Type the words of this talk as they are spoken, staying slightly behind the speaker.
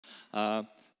Uh,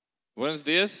 buenos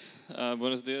días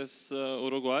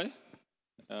Uruguay.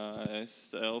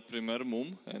 Es el primer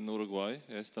MUM en Uruguay.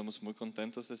 Estamos muy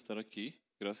contentos de estar aquí.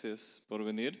 Gracias por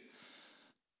venir.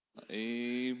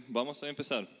 Y vamos a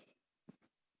empezar.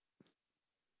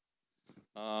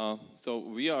 So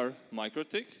we are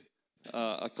MikroTik,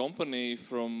 a company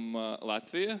from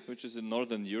Latvia, which is in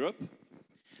Northern Europe.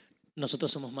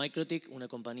 Nosotros somos MikroTik, una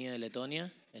compañía de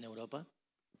Letonia, en Europa.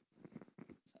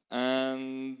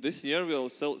 And this year we are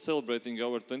celebrating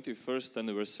our 21st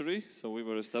anniversary. So we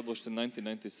were established in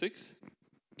 1996.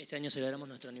 Este año celebramos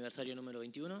nuestro aniversario número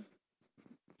 21.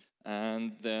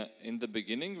 And in the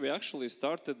beginning we actually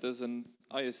started as an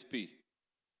ISP.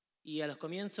 Y a los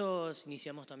comienzos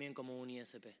iniciamos también como un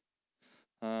ISP.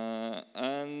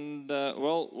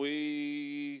 Well,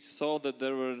 we saw that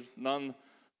there were none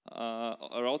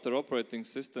router operating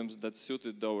systems that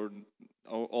suited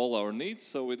all our needs,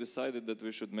 so we decided that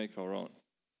we should make our own.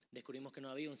 Descubrimos que no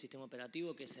había un sistema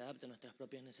operativo que se adapte a nuestras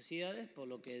propias necesidades, por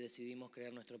lo que decidimos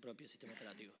crear nuestro propio sistema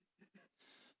operativo.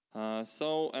 And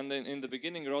then in the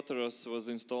beginning, RouterOS was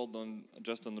installed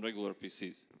just on regular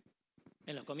PCs.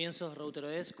 En los comienzos,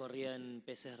 RouterOS corría en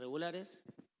PCs regulares.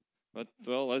 But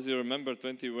well, as you remember,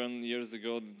 21 years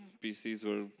ago, PCs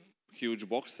were huge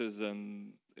boxes,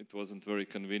 and it wasn't very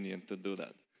convenient to do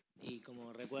that. Y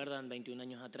como recuerdan, 21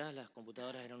 años atrás, las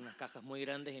computadoras eran unas cajas muy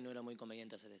grandes y no era muy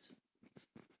conveniente hacer eso.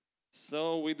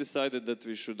 So we decided that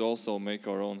we should also make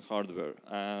our own hardware,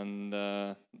 and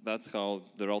that's how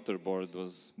the router board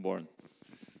was born.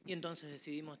 Y entonces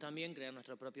decidimos también crear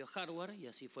nuestro propio hardware, y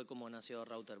así fue como nació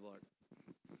Router Board.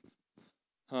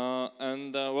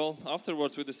 Well,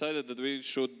 afterwards we decided that we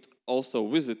should also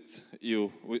visit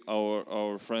you,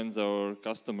 our friends, our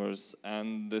customers,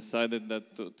 and decided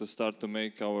that to start to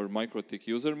make our MikroTik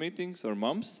user meetings, or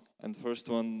MUMs, and first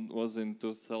one was in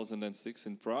 2006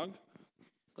 in Prague.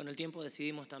 Con el tiempo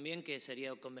decidimos también que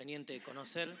sería conveniente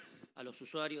conocer a los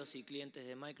usuarios y clientes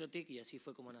de MikroTik, y así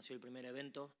fue como nació el primer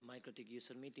evento, MikroTik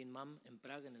User Meeting MUM, en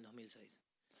Praga en el 2006.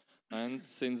 And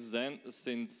since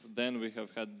then we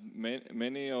have had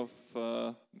many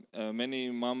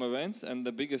MUM events, and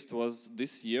the biggest was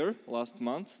this year, last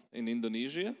month in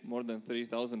Indonesia. More than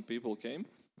 3,000 people came.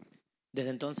 Desde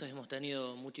entonces hemos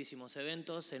tenido muchísimos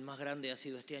eventos. El más grande ha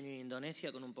sido este año en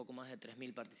Indonesia, con un poco más de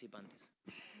 3,000 participantes.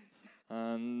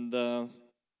 And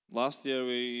last year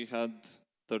we had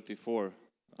 34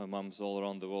 MUMs all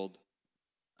around the world.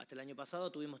 Hasta el año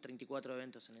pasado tuvimos 34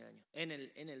 eventos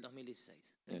en el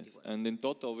 2016. 34. Yes. And in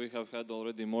total we have had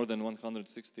already more than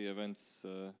 160 events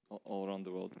all around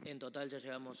the world. En total ya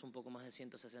llevamos un poco más de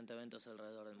 160 eventos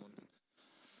alrededor del mundo.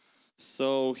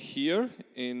 So here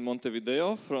in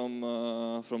Montevideo from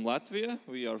Latvia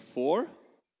we are 4.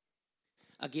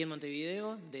 Aquí en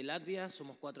Montevideo, de Latvia,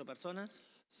 somos 4 personas.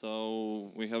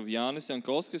 So we have Jānis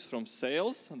Jankovskis from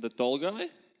sales, the tall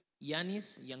guy.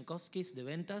 Jānis Jankovskis de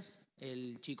ventas,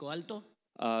 el chico alto.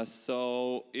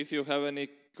 So if you have any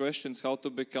questions how to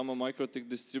become a MikroTik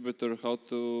distributor, how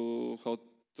to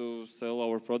sell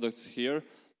our products here,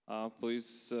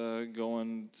 please go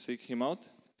and seek him out.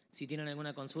 Si tienen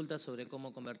alguna consulta sobre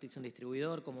cómo convertirse en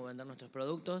distribuidor, cómo vender nuestros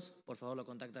productos, por favor lo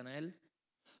contactan a él.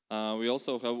 We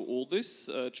also have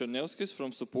Uldis Chernevskis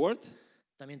from support.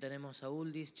 También tenemos a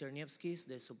Uldis Chernevskis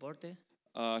de soporte.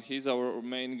 He's our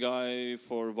main guy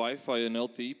for Wi-Fi and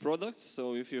LTE products,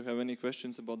 so if you have any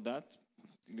questions about that,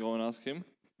 go and ask him.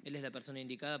 Él es la persona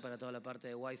indicada para toda la parte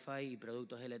de Wi-Fi y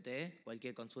productos LTE.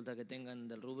 Cualquier consulta que tengan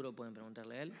del rubro pueden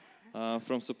preguntarle a él.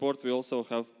 From support we also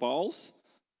have Pauls.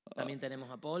 También tenemos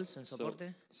a Pauls en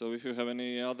soporte. So if you have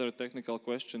any other technical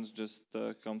questions, just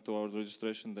come to our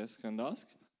registration desk and ask.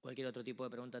 Cualquier otro tipo de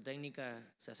pregunta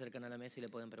técnica, se acercan a la mesa y le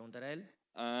pueden preguntar a él.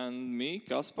 And me,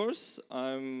 Kaspars,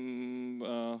 I'm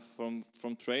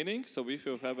from training. So if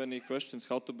you have any questions,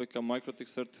 how to become MikroTik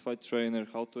certified trainer,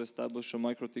 how to establish a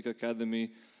MikroTik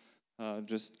academy,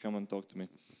 just come and talk to me.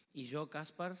 Y yo,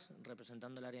 Kaspars,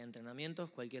 representando el área de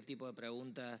entrenamientos, cualquier tipo de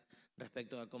pregunta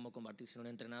respecto a cómo convertirse en un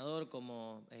entrenador,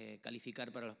 cómo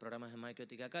calificar para los programas de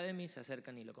MikroTik Academy, se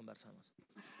acercan y lo conversamos.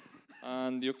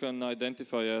 And you can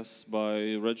identify us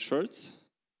by red shirts.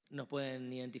 Nos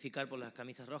pueden identificar por las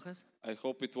camisas rojas. I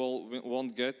hope it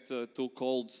won't get too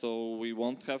cold, so we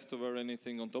won't have to wear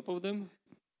anything on top of them.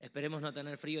 Esperemos no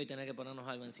tener frío y tener que ponernos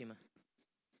algo encima.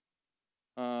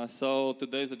 So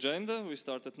today's agenda, we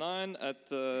start at 9. At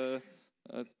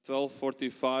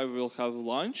 12:45 we'll have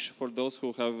lunch. For those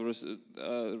who have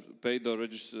paid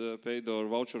or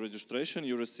voucher registration,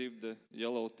 you received the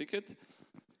yellow ticket.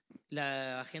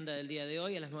 La agenda del día de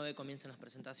hoy, a las 9 comienzan las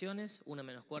presentaciones,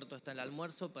 1:45 está el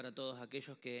almuerzo para todos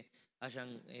aquellos que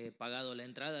hayan pagado la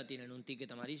entrada, tienen un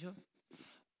ticket amarillo.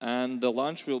 And the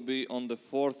lunch will be on the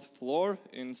 4th floor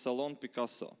in Salon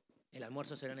Picasso. El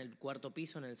almuerzo será en el cuarto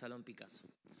piso en el Salón Picasso.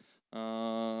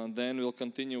 Then we'll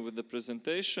continue with the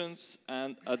presentations,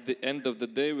 and at the end of the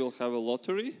day we'll have a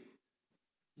lottery.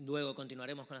 Luego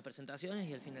continuaremos con las presentaciones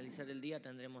y al finalizar el día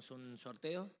tendremos un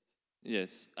sorteo.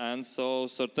 Yes, and so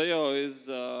sorteo is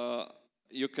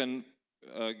you can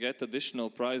get additional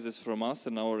prizes from us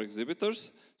and our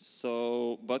exhibitors.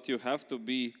 So, but you have to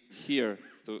be here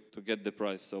to get the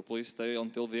prize. So please stay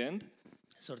until the end.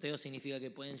 Sorteo significa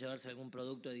que pueden llevarse algún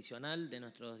producto adicional de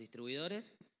nuestros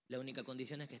distribuidores. La única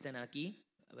condición es que estén aquí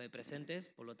presentes,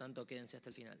 por lo tanto quédense hasta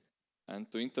el final. And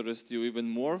to interest you even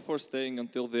more for staying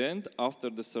until the end,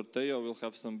 after the sorteo we'll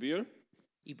have some beer.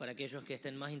 Y para aquellos que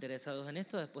estén más interesados en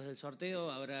esto, después del sorteo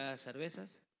habrá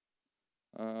cervezas.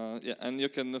 Yeah, and you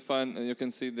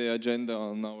can see the agenda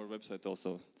on our website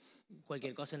also.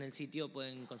 Cualquier cosa en el sitio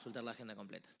pueden consultar la agenda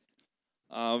completa.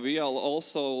 We are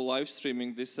also live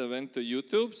streaming this event to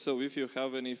YouTube, so if you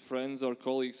have any friends or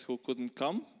colleagues who couldn't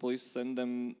come, please send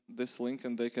them this link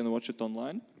and they can watch it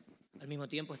online. Al mismo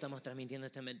tiempo estamos transmitiendo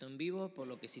este evento en vivo, por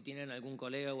lo que si tienen algún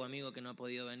colega o amigo que no ha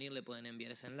podido venir, le pueden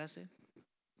enviar ese enlace.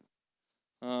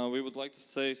 We would like to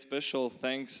say special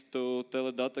thanks to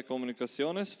Teledata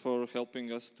Comunicaciones for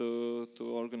helping us to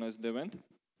organize the event.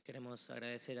 Queremos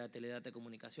agradecer a Teledata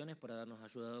Comunicaciones por habernos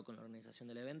ayudado con la organización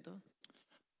del evento.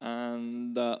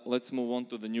 And let's move on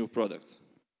to the new products.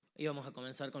 Y vamos a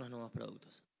comenzar con los nuevos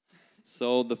productos.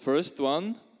 So the first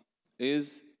one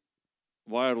is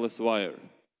wireless wire.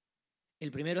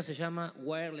 El primero se llama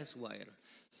Wireless Wire.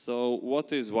 So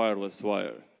what is wireless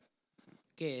wire?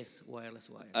 ¿Qué es Wireless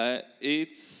Wire?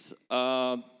 It's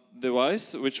a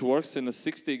device which works in a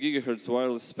 60 gigahertz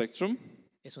wireless spectrum.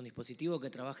 Es un dispositivo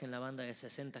que trabaja en la banda de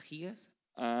 60 gigas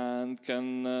And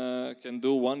can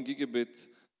do 1 gigabit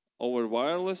over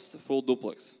wireless full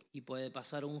duplex. y puede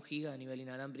pasar 1 giga a nivel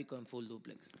inalámbrico en full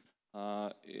duplex.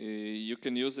 You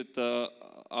can use it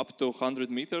up to 100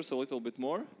 meters, a little bit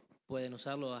more. Pueden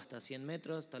usarlo hasta 100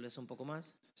 metros, tal vez un poco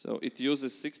más. So it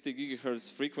uses 60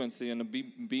 gigahertz frequency and a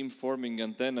beam-forming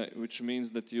antenna, which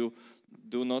means that you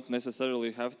do not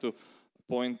necessarily have to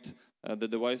point the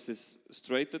devices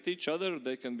straight at each other.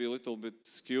 They can be a little bit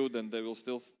skewed and they will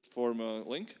still form a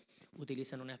link.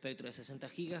 Utilizan un espectro de 60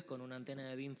 gigas con una antena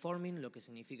de beamforming, lo que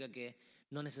significa que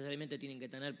no necesariamente tienen que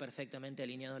tener perfectamente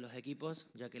alineados los equipos,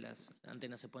 ya que las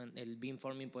antenas el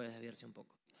beamforming puede desviarse un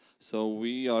poco. So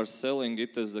we are selling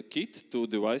it as a kit to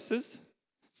devices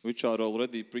which are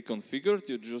already pre-configured.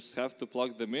 You just have to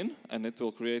plug them in and it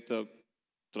will create a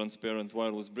transparent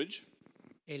wireless bridge.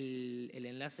 El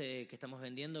enlace que estamos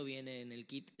vendiendo viene en el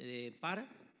kit de par,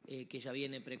 que ya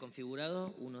viene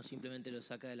preconfigurado. Uno simplemente lo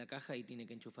saca de la caja y tiene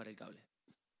que enchufar el cable.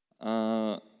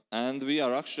 And we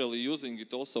are actually using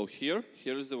it also here.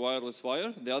 Here is the wireless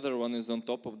wire. The other one is on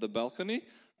top of the balcony.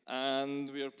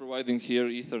 And we are providing here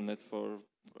Ethernet for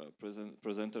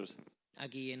presenters.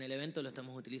 Aquí en el evento lo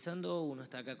estamos utilizando. Uno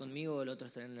está acá conmigo, el otro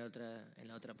está en la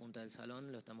otra punta del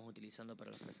salón. Lo estamos utilizando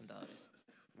para los presentadores.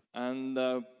 And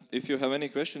if you have any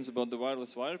questions about the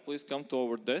wireless wire, please come to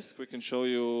our desk. We can show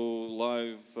you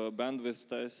live bandwidth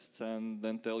tests and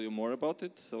then tell you more about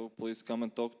it. So please come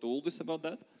and talk to Uldis about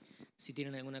that. Si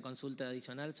tienen alguna consulta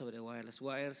adicional sobre Wireless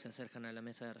Wire, se acercan a la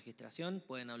mesa de registración.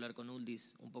 Pueden hablar con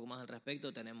Uldis un poco más al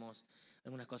respecto. Tenemos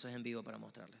algunas cosas en vivo para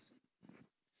mostrarles.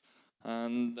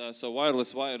 And so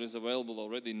wireless wire is available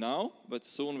already now, but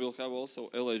soon we'll have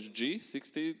also LHG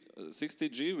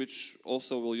 60G, which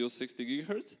also will use 60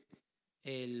 gigahertz.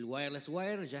 El Wireless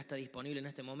Wire ya está disponible en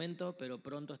este momento, pero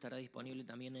pronto estará disponible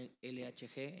también en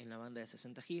LHG en la banda de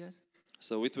 60 gigas.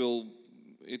 So it will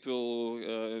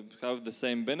have the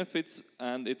same benefits,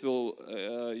 and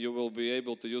you will be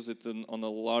able to use it on a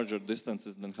larger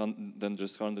distances than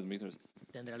just 100 meters.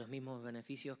 Tendrá los mismos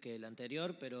beneficios que el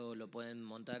anterior, pero lo pueden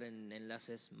montar en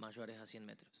enlaces mayores a 100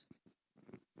 metros.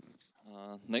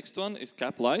 Next one is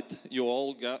Cap Light. You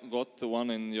all got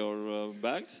one in your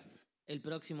bags. El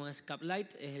próximo es Cap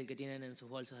Light, es el que tienen en sus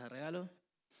bolsas de regalo.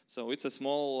 So it's a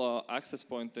small access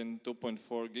point in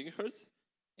 2.4 gigahertz.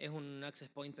 Es un access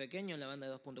point pequeño en la banda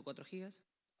de 2.4 gigas.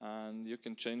 And you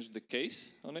can change the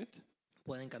case on it.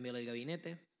 Pueden cambiar el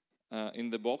gabinete. In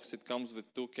the box it comes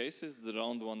with 2 cases, the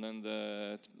round one and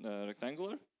the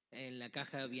rectangular. En la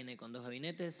caja viene con 2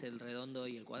 gabinetes, el redondo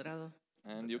y el cuadrado.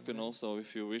 And you can also,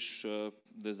 if you wish,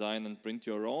 design and print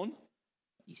your own.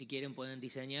 Y si quieren pueden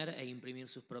diseñar e imprimir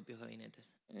sus propios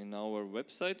gabinetes. In our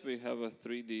website we have a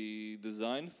 3D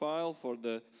design file for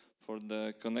the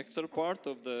connector part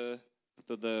of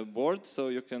the board, so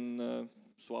you can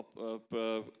swap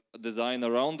design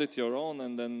around it your own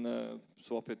and then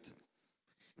swap it.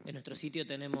 En nuestro sitio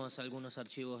tenemos algunos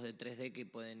archivos de 3D que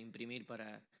pueden imprimir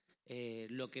para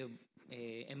lo que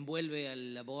envuelve a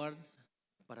la board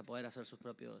para poder hacer sus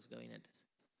propios gabinetes.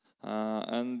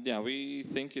 And yeah, we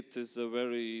think it is a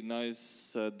very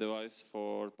nice device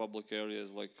for public areas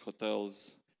like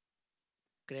hotels.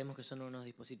 Creemos que son unos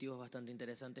dispositivos bastante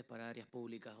interesantes para áreas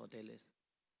públicas, hoteles.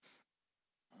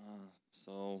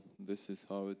 So this is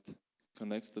how it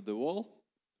connects to the wall.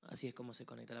 Así es como se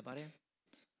conecta a la pared.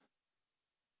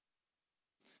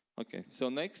 Okay, so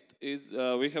next is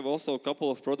we have also a couple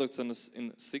of products in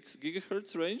 6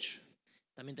 gigahertz range.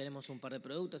 También tenemos un par de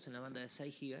productos en la banda de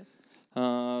 6 gigas.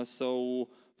 So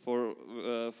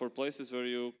for places where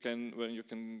you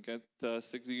can get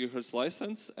 6 gigahertz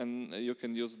license, and you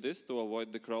can use this to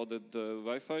avoid the crowded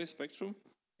Wi-Fi spectrum.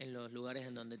 En los lugares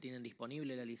en donde tienen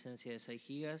disponible la licencia de 6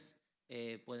 gigas,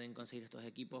 pueden conseguir estos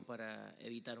equipos para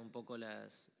evitar un poco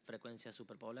las frecuencias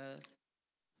superpobladas.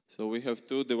 So we have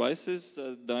two devices,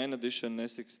 Dyna-Dish and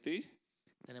SXT,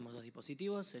 Tenemos dos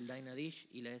dispositivos, el Dyna-Dish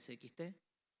y la SXT,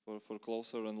 for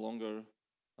closer and longer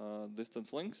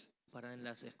distance links. para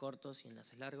enlaces cortos y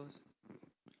enlaces largos.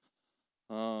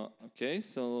 Okay,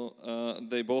 so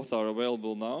they both are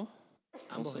available now.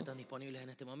 Ambos Also. están disponibles en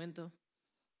este momento.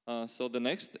 So the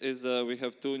next is we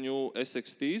have two new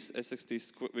SXTs.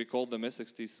 We call them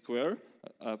SXT Square.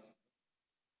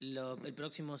 El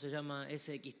próximo se llama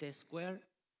SXT Square.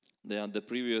 The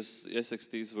previous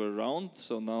SXTs were round,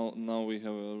 so now we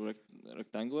have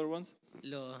rectangular ones.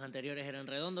 Los anteriores eran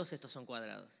redondos, estos son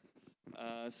cuadrados.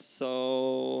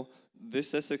 So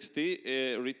this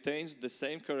SXT retains the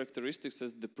same characteristics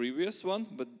as the previous one,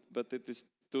 but it is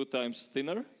 2 times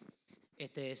thinner.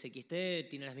 Este SXT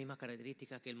tiene las mismas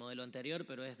características que el modelo anterior,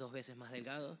 pero es 2 veces más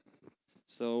delgado.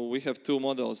 So we have two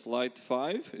models. Lite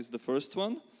 5 is the first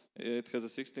one. It has a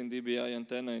 16 dBi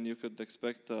antenna, and you could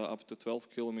expect up to 12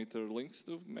 kilometer links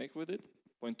to make with it,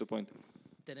 point to point.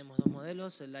 Tenemos dos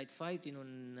modelos. El Lite 5 tiene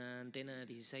una antena de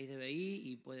 16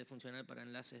 dBi y puede funcionar para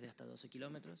enlaces de hasta 12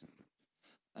 kilómetros.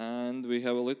 And we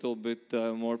have a little bit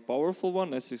more powerful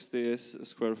one, SXT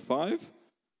Square 5.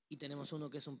 Y tenemos uno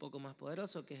que es un poco más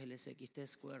poderoso, que es el SXT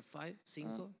Square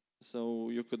 5. So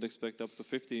you could expect up to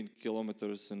 15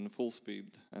 kilometers in full speed,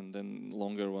 and then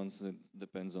longer ones, it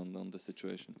depends on the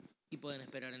situation. Y pueden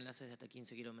esperar enlaces de hasta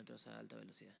 15 kilómetros a alta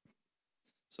velocidad.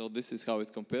 So this is how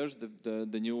it compares,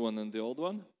 the new one and the old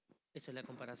one. Esa es la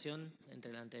comparación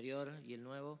entre el anterior y el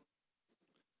nuevo.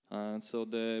 And so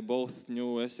both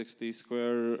new SXT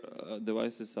Square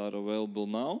devices are available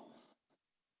now.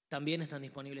 También están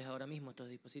disponibles ahora mismo estos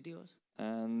dispositivos.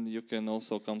 And you can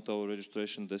also come to our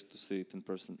registration desk to see it in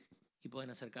person. Y pueden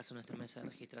acercarse a nuestra mesa de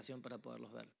registración para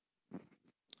poderlos ver.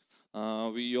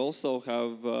 We also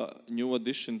have new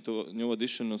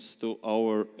additions to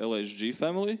our LHG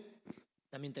family.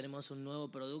 También tenemos un nuevo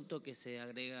producto que se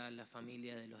agrega a la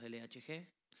familia de los LHG,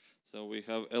 So we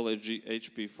have LHG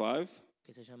HP5.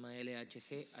 que se llama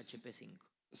LHG HP5.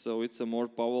 So it's a more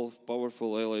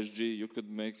powerful LHG. You could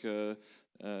make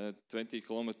 20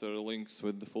 kilometer links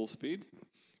with the full speed.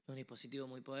 Es un dispositivo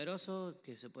muy poderoso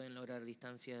que se pueden lograr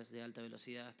distancias de alta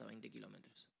velocidad hasta 20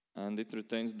 kilómetros. And it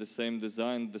retains the same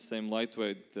design, the same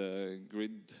lightweight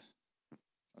grid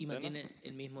Y antenna. mantiene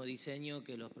el mismo diseño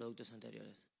que los productos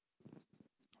anteriores.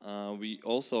 We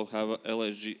also have a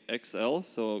LHG XL,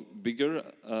 so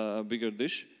bigger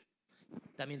dish.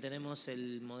 También tenemos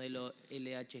el modelo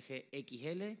LHG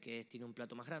XL, que tiene un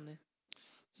plato más grande,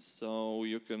 So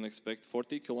you can expect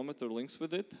 40 kilometer links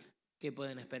with it. que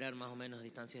pueden esperar más o menos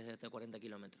distancias de hasta 40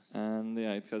 kilómetros, And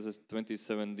yeah, it has a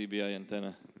 27 dBi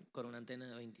antenna. con una antena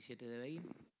de 27 dBi.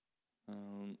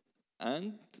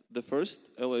 And the first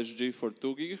LHG for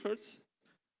 2 gigahertz.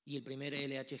 Y el primer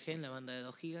LHG en la banda de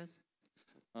 2 gigas,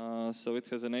 So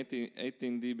it has an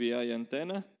 18 dBi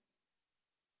antenna.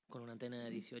 con una antena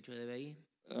de 18 dBi.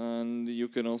 And you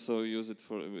can also use it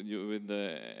with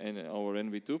our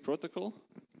NV2 protocol.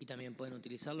 Y también pueden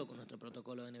utilizarlo con nuestro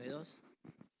protocolo NV2.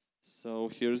 So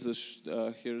here's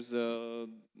a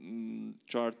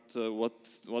chart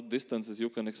what distances you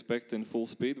can expect in full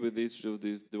speed with each of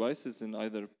these devices in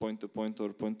either point-to-point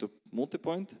or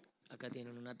point-to-multipoint. Acá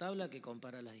tienen una tabla que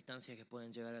compara las distancias que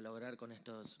pueden llegar a lograr con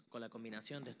la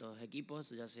combinación de estos equipos,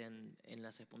 ya sean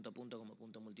enlaces punto a punto como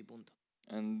punto multipunto.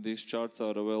 And these charts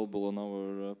are available on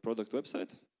our product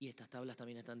website. Y estas tablas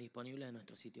también están disponibles en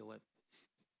nuestro sitio web.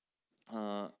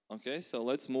 Okay, so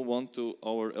let's move on to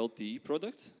our LTE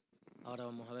products. Ahora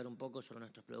vamos a ver un poco sobre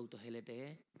nuestros productos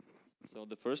LTE. So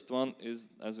the first one is,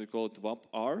 as we call it,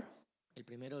 WAP-R. El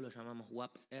primero lo llamamos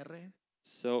WAP-R.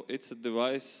 So it's a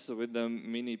device with a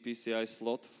mini PCI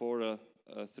slot for a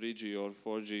 3G or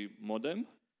 4G modem.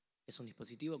 Es un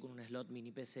dispositivo con un slot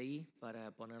mini PCI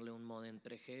para ponerle un modem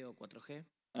 3G o 4G.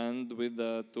 And with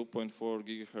the 2.4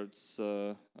 gigahertz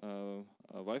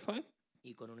Wi-Fi.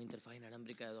 Y con una interfaz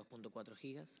inalámbrica de 2.4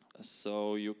 gigas.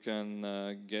 So you can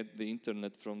get the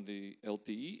internet from the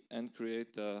LTE and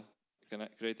create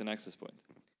an access point.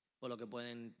 Por lo que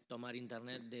pueden tomar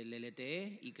internet del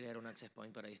LTE y crear un access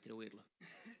point para distribuirlo.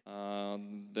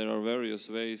 There are various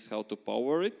ways how to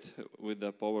power it, with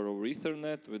the power over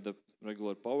Ethernet, with the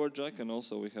regular power jack, and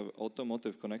also we have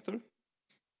automotive connector.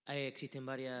 Existen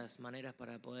varias maneras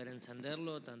para poder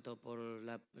encenderlo, tanto por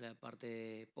la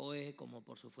parte PoE como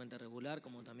por su fuente regular,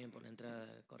 como también por la entrada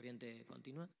de corriente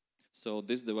continua. So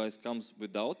this device comes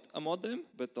without a modem,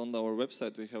 but on our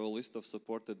website we have a list of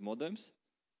supported modems.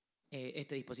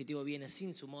 Este dispositivo viene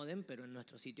sin su modem, pero en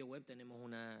nuestro sitio web tenemos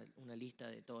una lista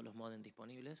de todos los modems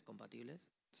disponibles, compatibles.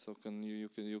 So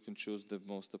you can choose the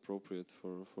most appropriate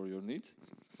for your needs.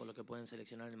 Por lo que pueden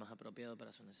seleccionar el más apropiado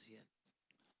para su necesidad.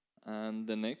 And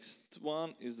the next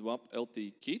one is WAP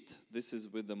LTE Kit. This is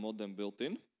with the modem built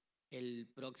in. El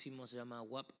próximo se llama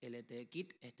WAP LTE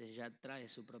Kit. Este ya trae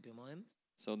su propio modem.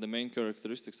 So the main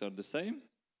characteristics are the same: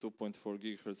 2.4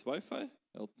 gigahertz Wi-Fi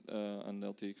and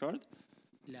LTE card.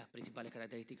 Las principales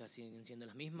características siguen siendo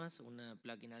las mismas, una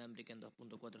placa inalámbrica en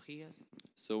 2.4 gigas.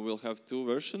 So we'll have two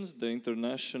versions, the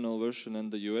international version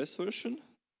and the US version.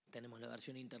 Tenemos la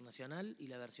versión internacional y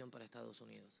la versión para Estados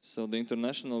Unidos. So the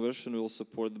international version will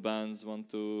support bands 1,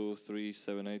 2, 3,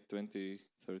 7, 8, 20,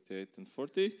 38 and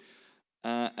 40.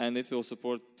 And it will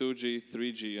support 2G,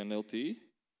 3G and LTE.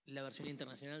 La versión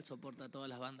internacional soporta todas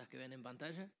las bandas que ven en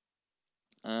pantalla.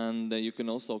 And you can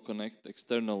also connect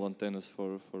external antennas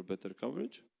for better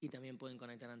coverage. Y también pueden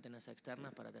conectar antenas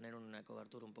externas para tener una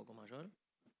cobertura un poco mayor.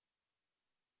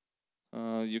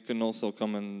 You can also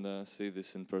come and see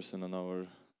this in person on our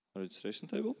registration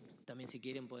table. También si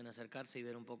quieren pueden acercarse y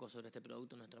ver un poco sobre este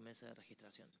producto en nuestra mesa de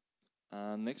registración.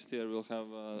 Next year we'll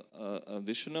have an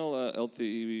additional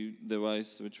LTE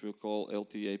device which we'll call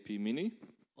LTE-AP Mini.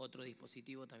 Otro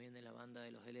dispositivo también de la banda de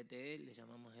los LTE, le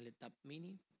llamamos LTAP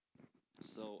Mini.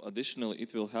 So additionally,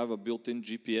 it will have a built-in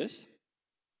GPS.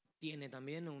 Tiene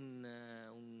también un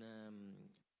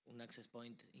access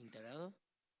point integrado.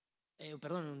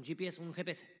 Perdón, un GPS, un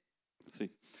GPS. Sí.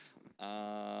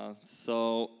 And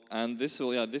this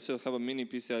will have a mini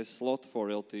PCI slot for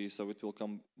LTE, so it will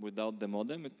come without the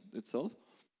modem itself.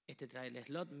 Este trae el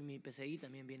slot, mi PCI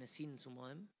también viene sin su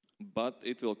modem. But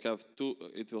it will have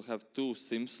two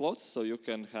SIM slots, so you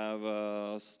can have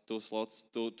two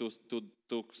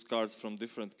cards from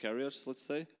different carriers, let's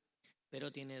say.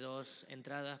 Pero tiene dos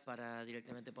entradas para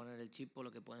directamente poner el chip, por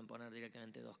lo que pueden poner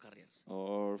directamente dos carriers.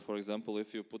 Or, for example,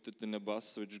 if you put it in a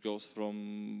bus which goes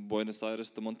from Buenos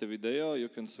Aires to Montevideo, you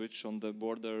can switch on the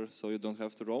border so you don't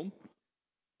have to roam.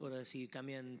 Si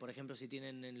cambian, por ejemplo, si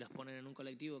los ponen en un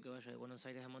colectivo que vaya de Buenos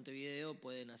Aires a Montevideo,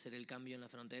 pueden hacer el cambio en la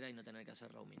frontera y no tener que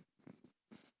hacer roaming.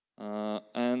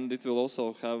 And it will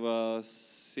also have a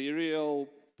serial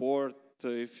port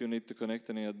if you need to connect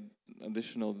any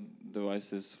additional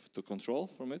devices to control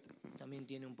from it. También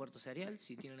tiene un puerto serial.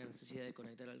 Si tienen la necesidad de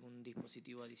conectar algún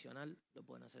dispositivo adicional, lo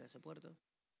pueden hacer a ese puerto.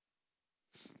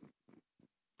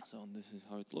 So this is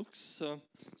how it looks.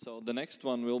 So the next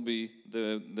one will be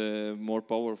the more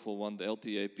powerful one, the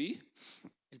LTE-AP.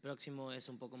 El próximo es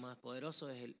un poco más poderoso,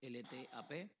 es el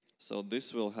LTAP. So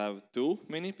this will have two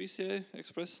mini PCI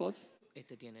Express slots.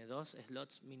 Este tiene dos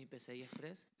slots mini PCI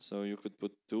Express. So you could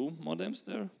put two modems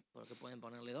there. Porque pueden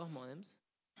ponerle dos modems.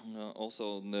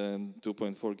 Also the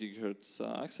 2.4 gigahertz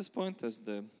access point as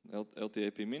the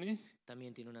LTE-AP Mini.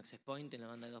 También tiene un access point en la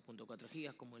banda de 2.4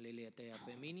 gigas como el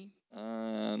LTAP Mini.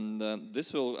 And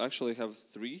this will actually have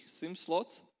three SIM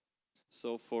slots.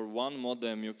 So for one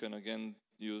modem you can again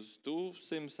use two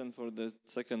SIMs, and for the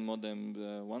second modem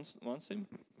one SIM.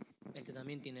 Este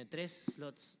también tiene tres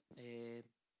slots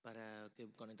para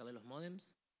conectarle los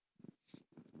modems.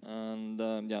 And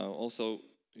also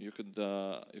you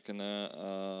can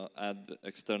add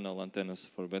external antennas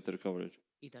for better coverage.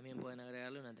 Y también pueden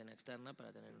agregarle una antena externa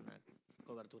para tener una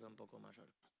cobertura un poco mayor.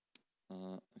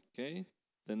 Okay.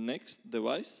 The next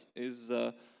device is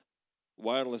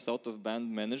wireless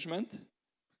out-of-band management.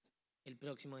 El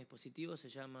próximo dispositivo se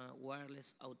llama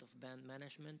Wireless Out-of-Band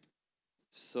Management.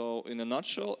 So in a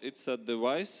nutshell, it's a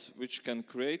device which can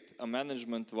create a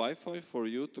management Wi-Fi for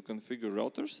you to configure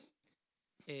routers.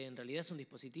 En realidad es un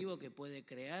dispositivo que puede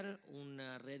crear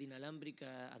una red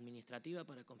inalámbrica administrativa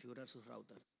para configurar sus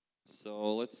routers.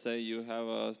 So let's say you have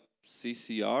a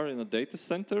CCR in a data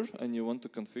center and you want to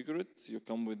configure it. You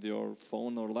come with your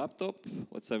phone or laptop,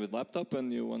 let's say with laptop,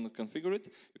 and you want to configure it.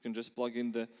 You can just plug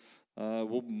in the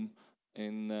WUB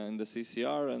in the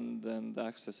CCR and then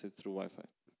access it through Wi-Fi.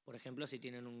 Por ejemplo, si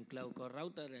tienen un Cloud Core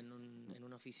Router en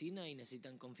una oficina y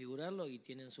necesitan configurarlo y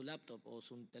tienen su laptop o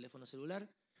su teléfono celular,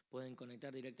 pueden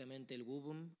conectar directamente el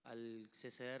WUBUM al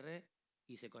CCR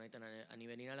y se conectan a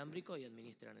nivel inalámbrico y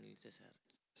administran el CCR.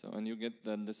 So and you get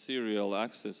then the serial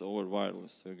access over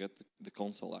wireless, so you get the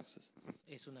console access.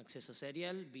 Es un acceso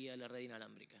serial vía la red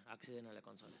inalámbrica, acceden a la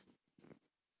consola.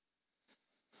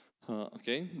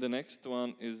 Okay, the next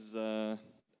one is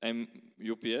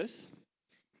MUPS.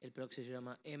 El proxy se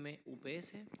llama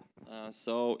MUPS.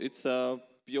 So it's a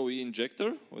PoE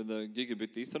injector with a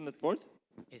gigabit Ethernet port.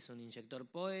 Es un inyector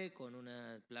PoE con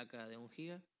una placa de 1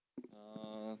 giga.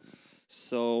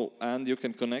 So and you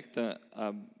can connect a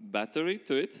battery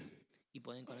to it. Y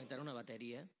pueden conectar una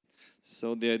batería.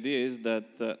 So the idea is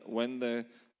that when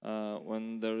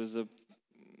there is a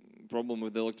problem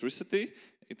with electricity,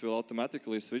 it will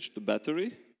automatically switch to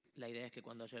battery. La idea es que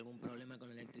cuando haya algún problema con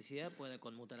la electricidad pueda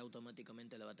conmutar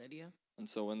automáticamente la batería. And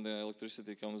so when the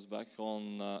electricity comes back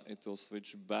on, it will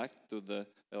switch back to the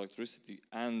electricity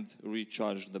and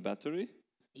recharge the battery.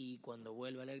 Y cuando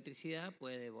vuelva la electricidad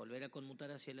puede volver a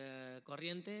conmutar hacia la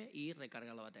corriente y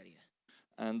recargar la batería.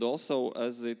 And also,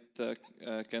 as it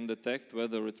can detect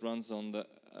whether it runs on the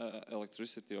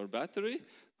electricity or battery,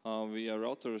 via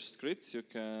router scripts, you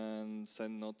can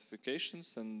send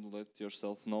notifications and let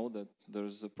yourself know that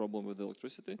there's a problem with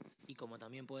electricity. Y como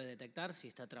también puede detectar si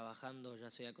está trabajando ya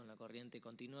sea con la corriente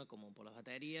continua como por las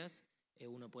baterías,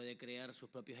 uno puede crear sus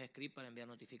propios scripts para enviar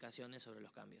notificaciones sobre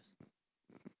los cambios.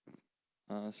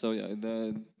 So yeah,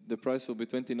 the price will be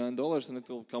 $29 and it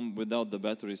will come without the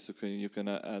batteries, so you can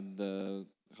add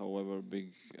however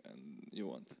big you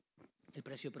want. El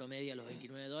precio promedia los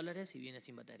 $29 y viene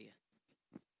sin batería.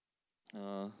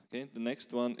 Okay, the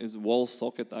next one is wall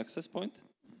socket access point.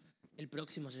 El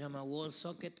próximo se llama Wall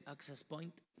Socket Access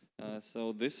Point.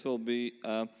 So this will be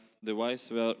a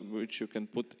device which you can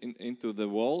put into the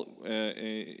wall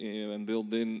and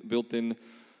built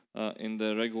in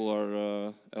the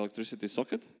regular electricity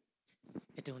socket.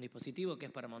 Este es un dispositivo que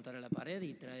es para montar a la pared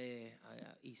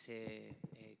y se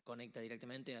conecta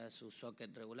directamente a su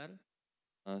socket regular.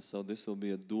 So this will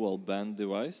be a dual band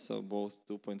device, so both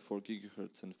 2.4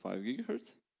 gigahertz and 5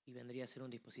 gigahertz. Y vendría a ser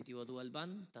un dispositivo dual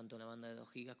band, tanto en la banda de 2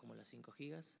 gigas como las 5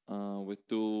 gigas. With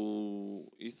 2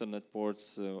 Ethernet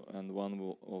ports and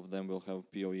one of them will have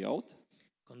PoE out.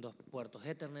 Con 2 puertos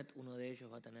Ethernet, uno de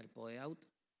ellos va a tener PoE out.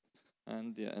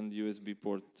 And USB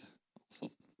port also.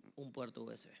 Y un puerto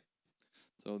USB.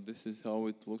 So this is how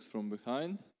it looks from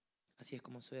behind. Así es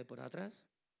como se ve por atrás.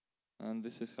 And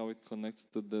this is how it connects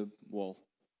to the wall.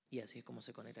 Y así es como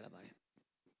se conecta a la pared.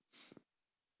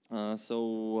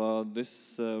 So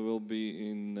this will be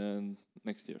in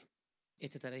next year.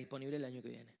 Este estará disponible el año que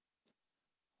viene.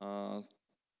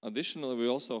 Additionally, we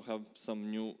also have some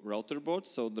new router boards.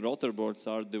 So the router boards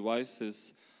are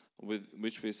devices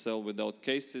which we sell without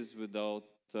cases, without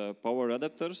power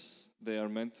adapters. They are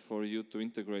meant for you to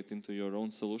integrate into your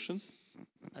own solutions.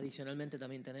 Adicionalmente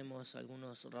también tenemos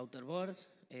algunos router boards.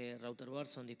 Router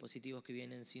boards son dispositivos que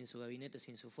vienen sin su gabinete,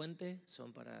 sin su fuente.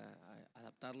 Son para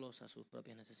adaptarlos a sus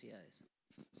propias necesidades.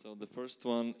 So the first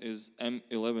one is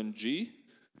M11G.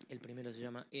 El primero se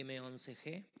llama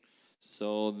M11G.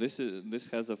 So this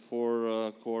has a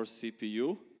 4-core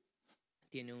CPU.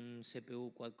 Tiene un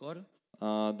CPU quad-core.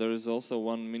 There is also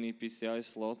one mini PCI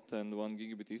slot and 1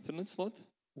 gigabit Ethernet slot.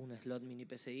 Un slot mini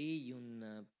PCI y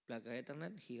una placa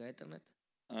Ethernet, giga Ethernet.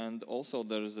 And also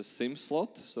there is a SIM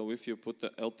slot. So if you put the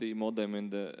LTE modem in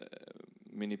the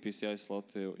mini PCI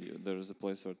slot, there is a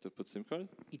place where to put SIM card.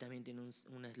 Y también tiene un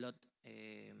slot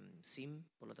SIM,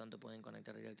 por lo tanto pueden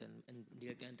conectar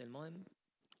directamente el modem.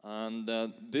 And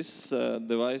this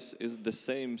device is the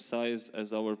same size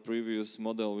as our previous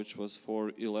model, which was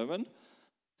 411.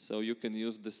 So you can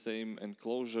use the same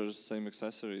enclosures, same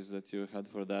accessories that you had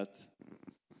for that.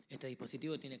 Este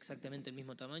dispositivo tiene exactamente el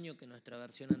mismo tamaño que nuestra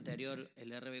versión anterior,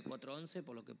 el RB411,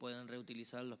 por lo que pueden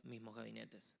reutilizar los mismos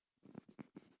gabinetes.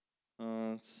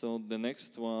 So the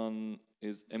next one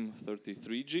is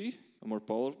M33G, a more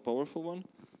powerful one.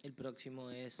 El próximo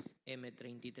es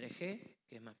M33G,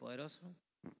 que es más poderoso.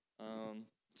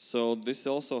 So this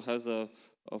also has a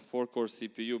 4-core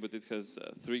CPU, but it has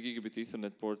 3 gigabit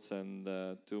Ethernet ports and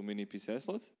 2 mini PCI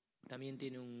slots. También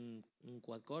tiene un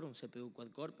quad-core, un CPU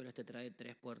quad-core, pero este trae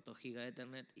 3 puertos giga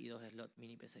Ethernet y 2 slots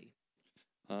mini PCI.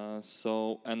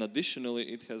 And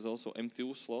additionally, it has also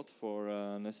M2 slot for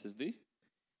an SSD.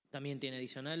 También tiene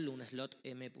adicional un slot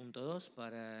M.2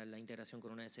 para la integración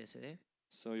con una SSD.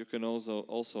 So you can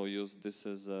also use this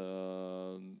as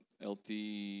a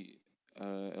LTE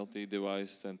LTE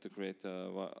device and to create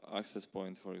a access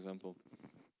point, for example.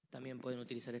 También pueden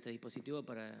utilizar este dispositivo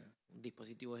para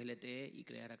dispositivos LTE y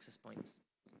crear access points.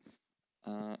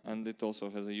 And it also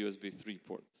has a USB 3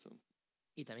 port. So.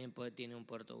 Y también tiene un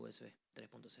puerto USB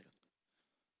 3.0.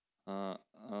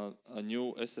 A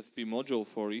new SFP module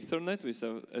for Ethernet with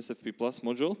a SFP Plus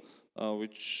module,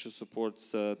 which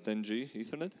supports 10G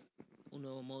Ethernet. Un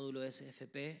nuevo módulo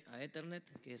SFP a Ethernet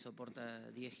que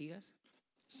soporta 10 gigas.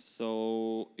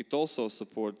 So it also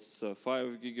supports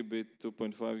 5 gigabit,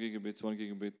 2.5 gigabits, 1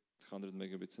 gigabit, 100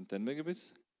 megabits, and 10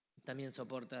 megabits. También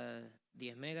soporta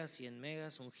 10 megas, 100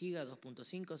 megas, 1 giga,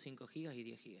 2.5, 5 gigas y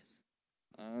 10 gigas.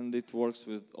 And it works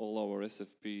with all our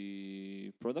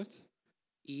SFP products.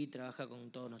 Y trabaja con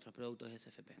todos nuestros productos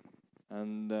SFP.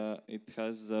 And it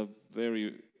has a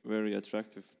very, very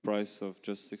attractive price of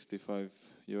just 65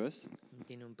 US.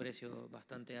 Tiene un precio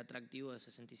bastante atractivo de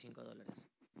 $65.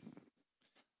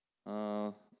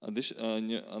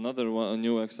 Another one, a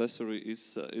new accessory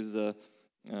is a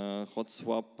hot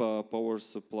swap power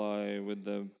supply with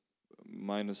the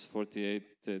minus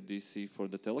 48 DC for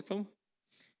the telecom.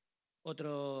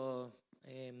 Otro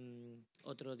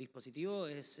dispositivo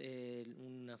es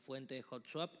una fuente de hot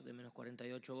swap de menos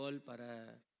 48 volt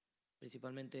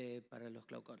principalmente para los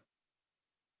cloud core.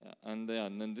 And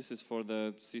then this is for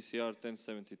the CCR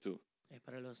 1072. Es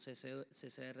para los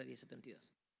CCR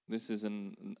 1072. This is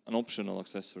an optional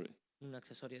accessory. Un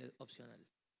accesorio opcional.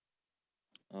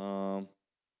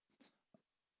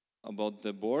 About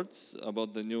the boards,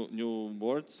 about the new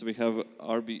boards, we have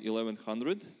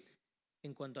RB1100.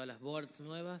 En cuanto a las boards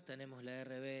nuevas, tenemos la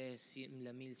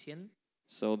la 1100.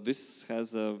 So this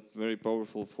has a very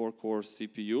powerful 4-core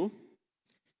CPU.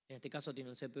 En este caso tiene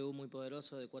un CPU muy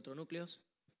poderoso de 4 núcleos.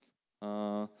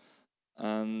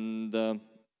 And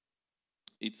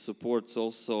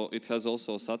it has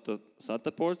also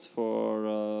SATA ports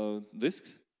for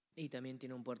disks. Y también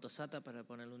tiene un puerto SATA para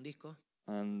ponerle un disco.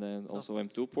 And then also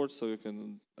M2 ports, so you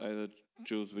can either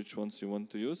choose which ones you want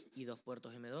to use. Y 2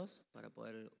 puertos M2 para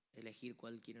poder elegir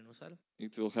cuál quieren usar.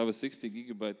 It will have a 60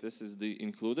 gigabyte SSD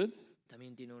included.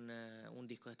 También tiene un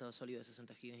disco de estado sólido de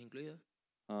 60 GB incluido.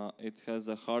 It has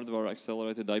a hardware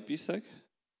accelerated IPsec.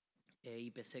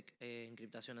 IPsec,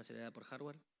 encriptación acelerada por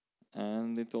hardware.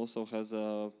 And it also has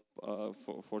a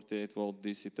 48 volt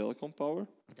DC telecom power.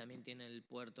 Y también tiene el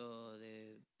puerto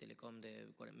de telecom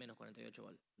de menos 48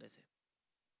 volt DC.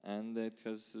 And it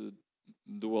has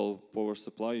dual power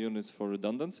supply units for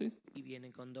redundancy. Y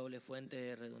viene con doble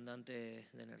fuente redundante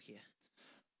de energía.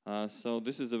 So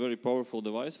this is a very powerful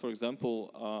device. For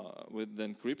example, with the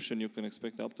encryption, you can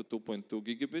expect up to 2.2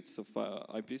 gigabits of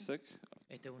IPsec.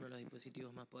 Este es uno de los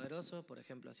dispositivos más poderosos. Por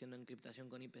ejemplo, haciendo encriptación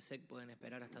con IPsec pueden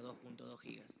esperar hasta 2.2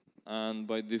 gigas. And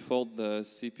by default, the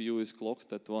CPU is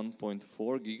clocked at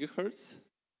 1.4 gigahertz.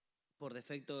 Por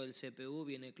defecto, el CPU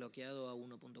viene cloqueado a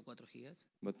 1.4 gigas.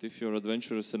 But if you're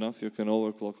adventurous enough, you can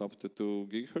overclock up to 2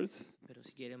 gigahertz. Pero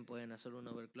si quieren, pueden hacer un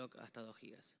overclock hasta 2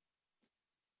 gigas.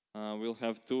 We'll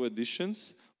have 2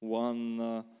 editions,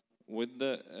 one with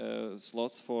the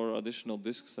slots for additional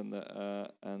disks and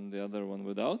the other one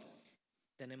without.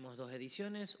 Tenemos 2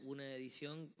 ediciones. Una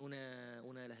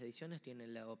de las ediciones tiene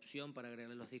la opción para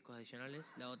agregarle los discos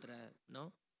adicionales, la otra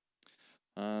no.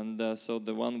 And so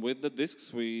the one with the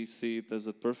disks, we see it as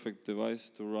a perfect device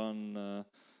to run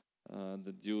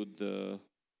the Dude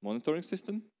monitoring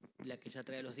system. La que ya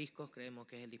trae los discos creemos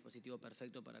que es el dispositivo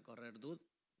perfecto para correr Dude.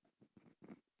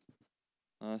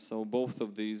 So both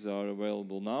of these are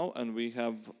available now, and we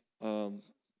have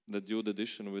the Dude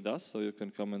edition with us, so you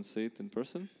can come and see it in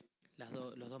person.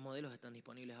 Los dos modelos están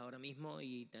disponibles ahora mismo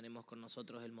y tenemos con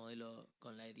nosotros el modelo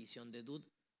con la edición de Dude,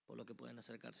 por lo que pueden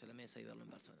acercarse a la mesa y verlo en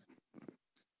persona.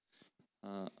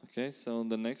 Okay, so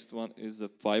the next one is the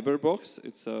Fiberbox.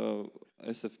 It's a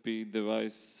SFP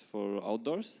device for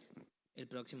outdoors. El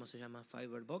próximo se llama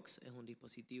Fiberbox, es un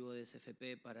dispositivo de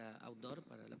SFP para outdoor,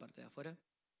 para la parte de afuera.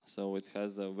 So it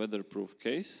has a weatherproof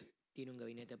case. Tiene un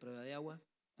gabinete a prueba de agua.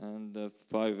 And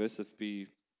 5 SFP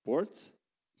ports.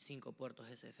 5 puertos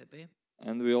SFP.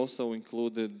 And we also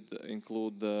include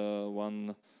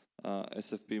one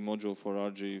SFP module for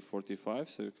RG45,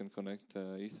 so you can connect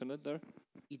Ethernet there.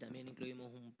 Y también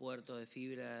incluimos un puerto de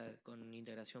fibra con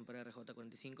integración para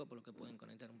RJ45, por lo que pueden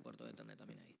conectar un puerto de Ethernet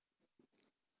también ahí.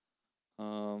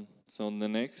 So the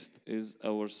next is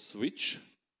our switch,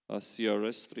 a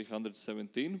CRS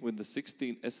 317 with the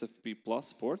 16 SFP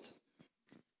Plus port.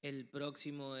 El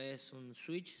próximo es un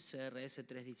switch CRS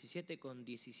 317 con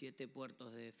 17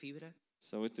 puertos de fibra.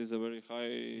 So it is a very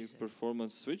high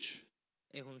performance switch.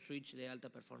 Es un switch de alta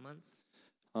performance.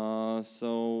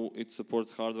 So it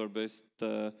supports hardware-based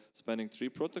spanning tree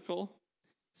protocol.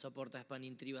 Soporta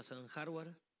spanning tree basado en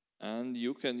hardware. And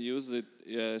you can use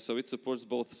it, so it supports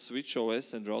both switch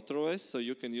OS and router OS, so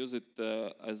you can use it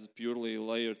as purely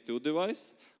layer 2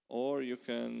 device, or you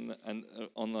can,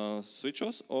 on a switch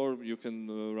OS, or you can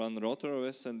run router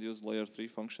OS and use layer 3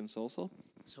 functions also.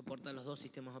 Soporta los dos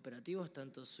sistemas operativos,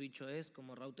 tanto Switch OS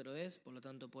como Router OS, por lo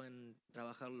tanto pueden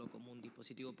trabajarlo como un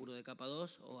dispositivo puro de capa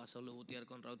 2 o hacerlo bootear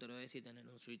con Router OS y tener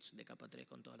un switch de capa 3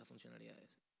 con todas las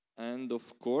funcionalidades. And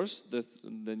of course,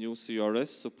 the new CRS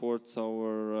supports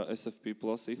our SFP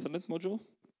Plus Ethernet module.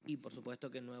 Y por supuesto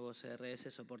que el nuevo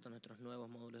CRS soporta nuestros nuevos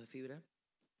módulos de fibra.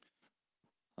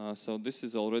 So this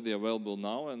is already available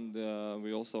now, and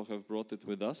we also have brought it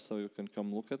with us, so you can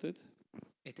come look at it.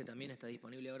 Este también está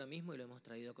disponible ahora mismo y lo hemos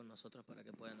traído con nosotros para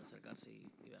que puedan acercarse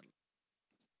y verlo.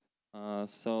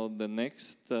 So the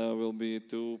next will be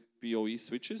 2 PoE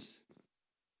switches.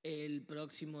 El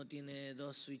próximo tiene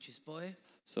 2 switches PoE.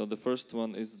 So the first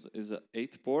one is a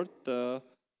 8-port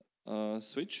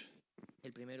switch.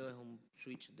 El primero es un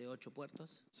switch de 8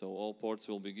 puertos. So all ports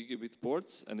will be gigabit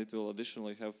ports, and it will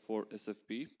additionally have 4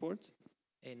 SFP ports.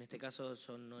 En este caso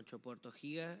son 8 puertos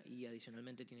giga y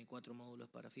adicionalmente tiene 4 módulos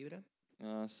para fibra.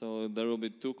 So there will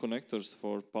be 2 connectors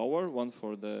for power, one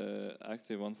for the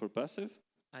active, one for passive.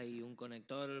 Hay un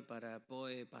conector para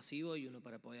PoE pasivo y uno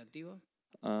para PoE activo.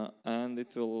 And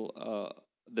it will,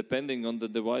 depending on the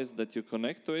device that you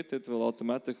connect to it, it will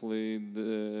automatically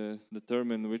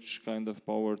determine which kind of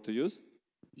power to use.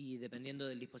 Y dependiendo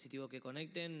del dispositivo que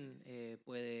conecten,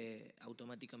 puede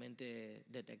automáticamente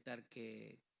detectar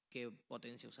qué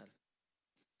potencia usar.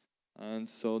 And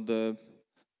so the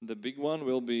big one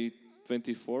will be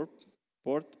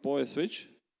 24-port PoE switch.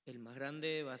 El más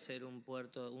grande va a ser un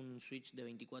switch de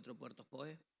 24 puertos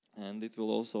PoE. And it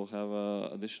will also have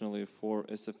additionally 4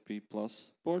 SFP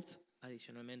plus ports.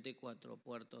 Adicionalmente 4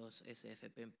 puertos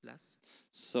SFP Plus.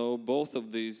 So both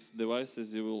of these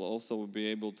devices you will also be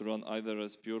able to run either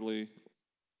as purely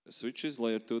switches,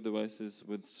 layer 2 devices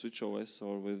with switch OS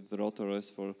or with router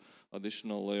OS for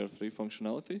additional layer 3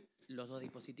 functionality. Los dos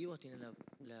dispositivos tienen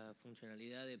la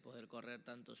funcionalidad de poder correr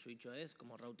tanto switch OS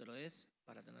como router OS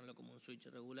para tenerlo como un switch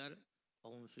regular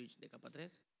o un switch de capa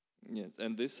 3. Yes,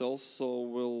 and this also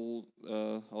will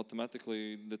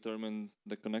automatically determine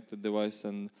the connected device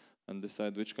and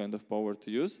decide which kind of power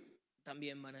to use.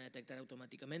 También van a detectar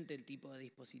automáticamente el tipo de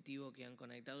dispositivo que han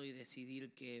conectado y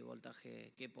decidir qué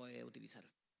voltaje, qué puede utilizar.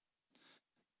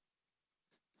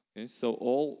 Okay, so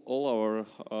all our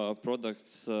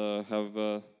products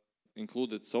have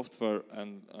included software,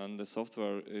 and the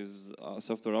software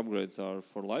upgrades are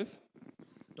for life.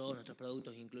 Todos nuestros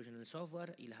productos incluyen el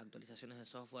software y las actualizaciones de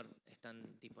software están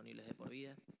disponibles de por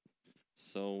vida.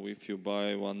 So if you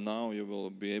buy one now, you will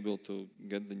be able to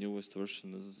get the newest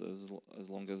version as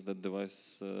long as that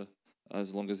device,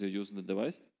 as long as you use the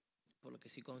device. Por lo que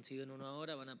si consiguen uno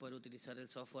ahora van a poder utilizar el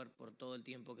software por todo el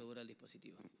tiempo que dura el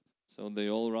dispositivo. So they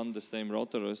all run the same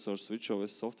router OS or switch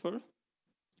OS software.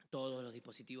 Todos los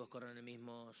dispositivos corren el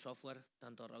mismo software,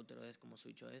 tanto router OS como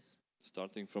switch OS.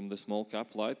 Starting from the small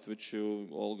cap light, which you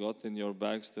all got in your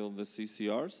bags, till the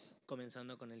CCRs.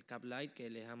 Comenzando con el Cap Light que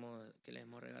les hemos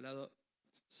regalado.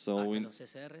 So hasta los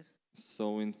CCRs.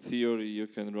 So in theory you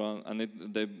can run, and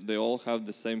they all have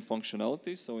the same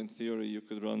functionality. So in theory you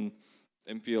could run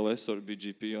MPLS or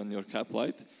BGP on your cap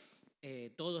light.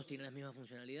 Todos tienen las mismas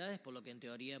funcionalidades, por lo que en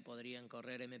teoría podrían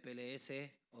correr MPLS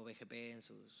o BGP en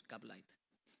sus Cap Light.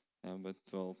 But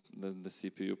well, the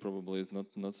CPU probably is not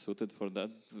suited for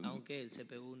that. Aunque el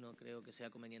CPU no creo que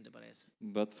sea conveniente para eso.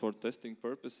 But for testing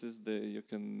purposes, you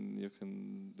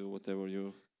can do whatever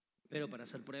you. Pero para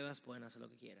hacer pruebas pueden hacer lo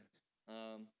que quieran.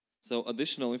 So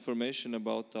additional information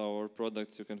about our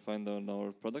products you can find on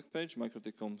our product page,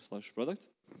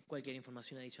 mikrotik.com/product. Cualquier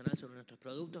información adicional sobre nuestros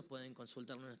productos pueden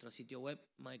consultarlo en nuestro sitio web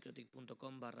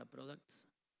mikrotik.com/products.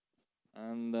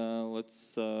 And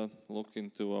let's look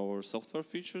into our software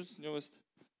features newest.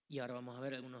 Y ahora vamos a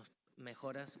ver algunas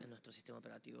mejoras en nuestro sistema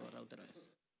operativo router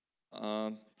OS.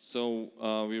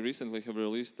 We recently have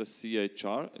released the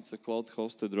CHR. It's a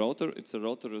cloud-hosted router. It's a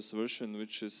router-OS version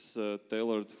which is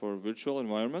tailored for virtual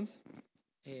environments.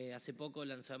 Hace poco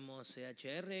lanzamos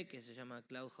CHR, que se llama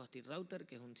Cloud Hosted Router,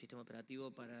 que es un sistema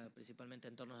operativo para principalmente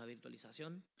entornos de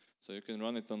virtualización. So you can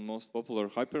run it on most popular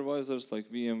hypervisors like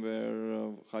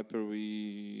VMware,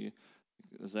 Hyper-V,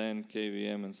 Xen,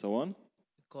 KVM, and so on.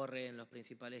 Corre en los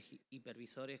principales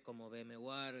hipervisores como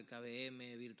VMware,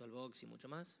 KVM, VirtualBox y mucho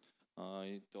más.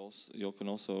 You can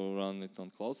also run it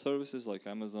on cloud services like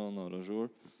Amazon or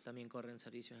Azure. También corren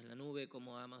servicios en la nube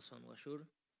como Amazon o Azure.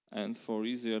 And for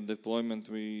easier deployment,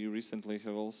 we recently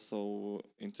have also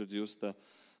introduced the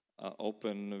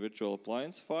Open Virtual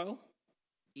Appliance file.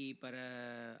 Y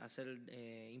para hacer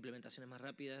implementaciones más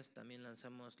rápidas, también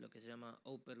lanzamos lo que se llama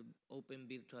Open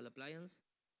Virtual Appliance.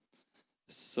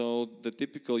 So the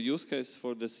typical use case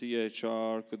for the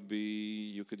CHR could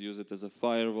be you could use it as a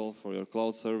firewall for your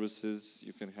cloud services.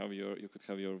 You could have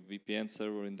your VPN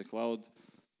server in the cloud.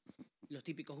 Los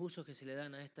típicos usos que se le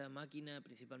dan a esta máquina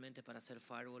principalmente es para hacer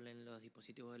firewall en los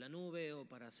dispositivos de la nube o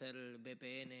para hacer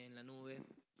VPN en la nube.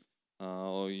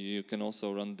 Or you can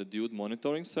also run the Dude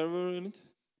monitoring server in it.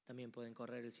 También pueden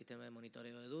correr el sistema de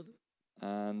monitoreo de DUD.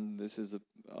 And this is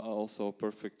also a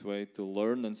perfect way to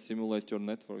learn and simulate your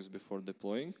networks before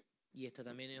deploying. Y esta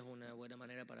también es una buena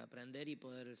manera para aprender y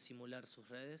poder simular sus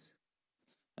redes.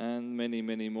 And many,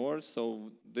 many more.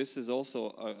 So this is also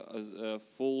a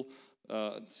full,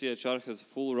 CHR has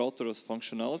full routerless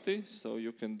functionality. So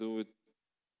you can do it,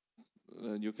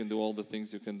 you can do all the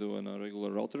things you can do on a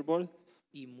regular router board.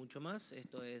 Y mucho más.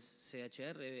 Esto es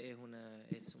CHR,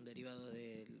 es un derivado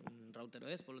de un router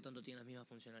OS, por lo tanto tiene las mismas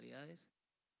funcionalidades.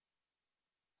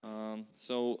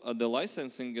 So the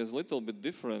licensing is a little bit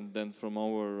different than from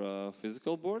our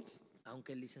physical board.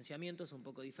 Aunque el licenciamiento es un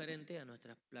poco diferente a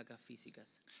nuestras placas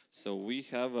físicas. So we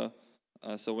have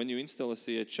so when you install a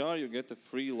CHR, you get a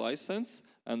free license,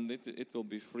 and it will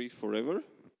be free forever.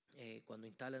 Cuando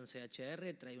instalan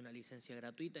CHR, trae una licencia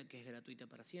gratuita que es gratuita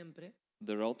para siempre.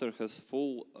 The router has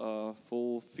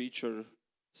full feature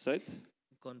set.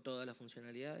 Con todas las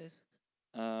funcionalidades.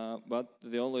 But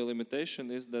the only limitation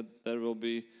is that there will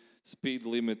be speed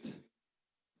limit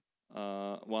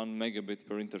 1 megabit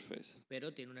per interface.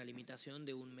 Pero tiene una limitación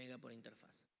de 1 mega por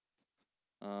interfaz.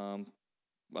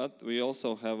 But we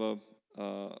also have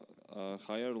a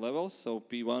higher level, so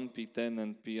P1, P10,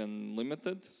 and P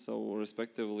unlimited. So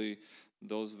respectively,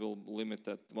 those will limit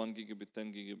at 1 gigabit,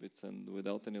 10 gigabits, and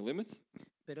without any limits.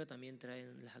 Pero también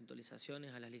traen las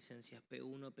actualizaciones a las licencias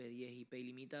P1, P10 y P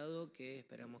ilimitado, que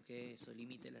esperamos que eso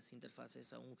limite las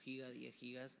interfaces a 1 giga, 10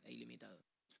 gigas e ilimitado.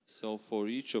 So for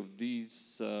each of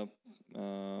these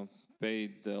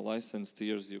paid license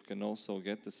tiers, you can also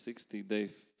get a 60-day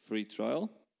free trial.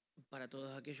 Para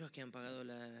todos aquellos que han pagado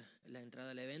la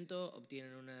entrada al evento,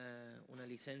 obtienen una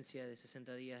licencia de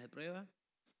 60 días de prueba.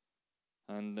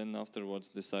 And then afterwards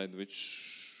decide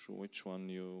which one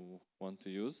you want to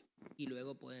use. Y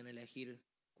luego pueden elegir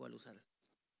cuál usar.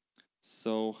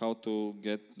 So how to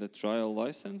get the trial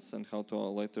license and how to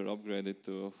later upgrade it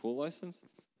to a full license?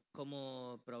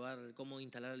 Cómo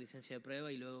instalar la licencia de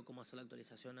prueba y luego cómo hacer la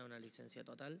actualización a una licencia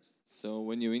total. So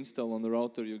when you install on the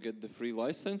router, you get the free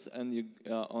license, and you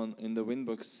in the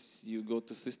Winbox you go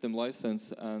to system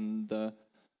license and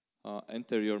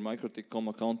enter your MikroTik.com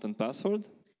account and password.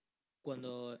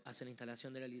 Cuando hacen la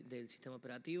instalación del sistema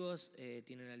operativo,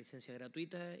 tienen la licencia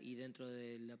gratuita y dentro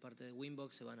de la parte de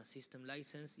Winbox se van a System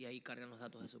License y ahí cargan los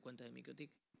datos de su cuenta de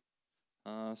MikroTik.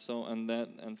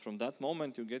 And from that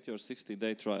moment you get your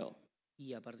 60-day trial.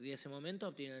 Y a partir de ese momento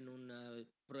obtienen una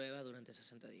prueba durante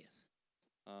 60 días.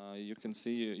 You can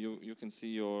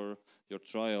see your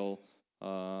trial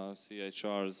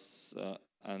CHRs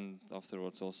and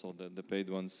afterwards also the paid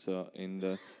ones in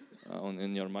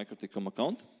your MikroTik.com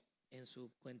account. En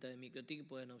su cuenta de MikroTik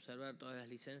pueden observar todas las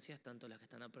licencias, tanto las que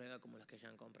están a prueba como las que ya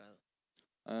han comprado.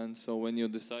 And so when you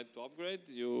decide to upgrade,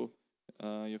 you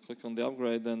click on the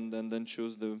upgrade and then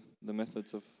choose the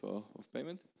methods of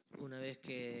payment. Una vez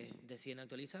que deciden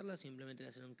actualizarla, simplemente le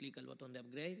hacen un clic al botón de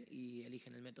upgrade y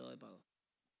eligen el método de pago.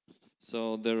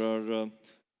 So there are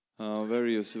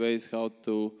various ways how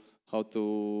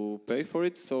to pay for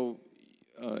it. So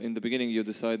in the beginning, you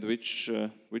decide which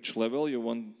level you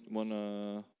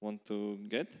want to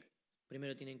get.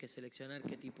 Primero tienen que seleccionar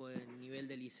qué tipo de nivel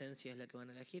de licencia es la que van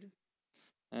a elegir.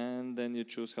 And then you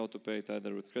choose how to pay it,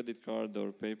 either with credit card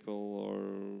or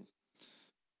PayPal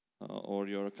or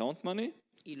your account money.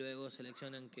 Y luego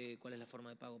seleccionan cuál es la forma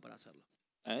de pago para hacerlo.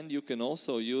 And you can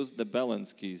also use the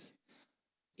balance keys.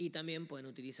 Y también pueden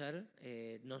utilizar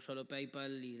no solo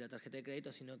PayPal y la tarjeta de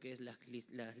crédito, sino que es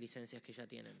las licencias que ya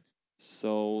tienen.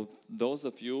 So those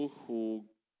of you who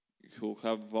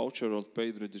have voucher or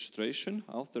paid registration,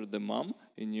 after the MOM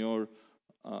in your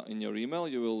email,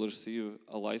 you will receive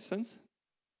a license.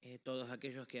 Todos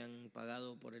aquellos que han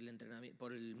pagado por el entrenamiento,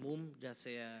 por el MUM, ya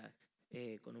sea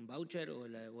con un voucher o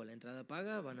la entrada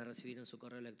paga, van a recibir en su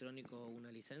correo electrónico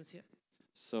una licencia.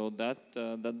 So that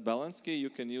balance key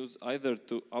you can use either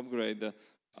to upgrade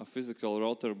a physical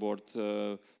router board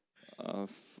to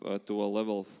a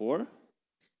level 4.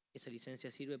 Esa licencia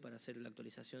sirve para hacer la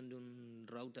actualización de un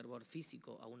router board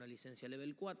físico a una licencia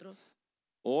level 4.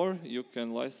 Or you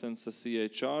can license a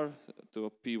CHR to a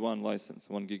P1 license,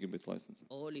 1 gigabit license.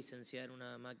 O licenciar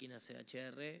una máquina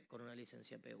CHR con una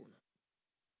licencia P1.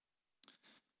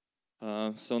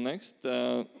 So next,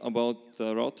 about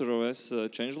Router OS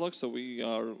changelog. So we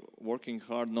are working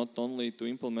hard not only to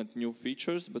implement new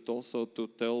features, but also to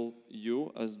tell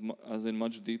you as in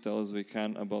much detail as we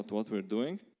can about what we're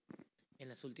doing. En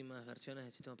las últimas versiones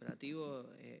del sistema operativo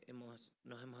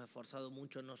nos hemos esforzado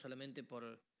mucho no solamente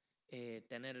por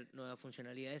tener nuevas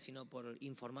funcionalidades, sino por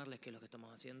informarles qué es lo que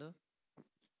estamos haciendo.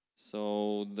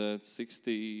 So the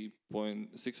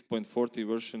 6.40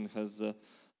 version has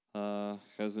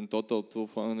in total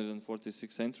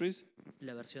 246 entries.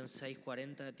 La versión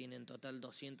 6.40 tiene en total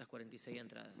 246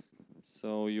 entradas.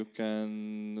 So you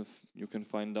can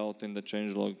find out in the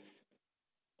changelog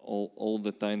all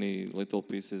the tiny little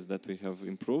pieces that we have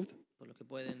improved. Por lo que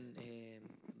pueden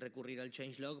recurrir al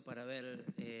changelog para ver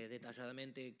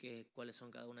detalladamente cuáles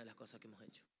son cada una de las cosas que hemos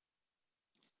hecho.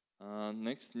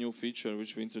 Next new feature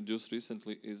which we introduced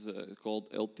recently is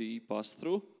called LTE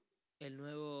pass-through. La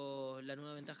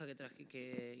nueva ventaja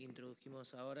que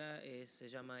introdujimos ahora se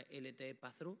llama LTE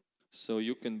pass-through. So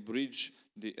you can bridge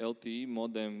the LTE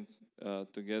modem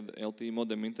LTE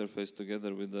modem interface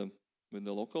together with the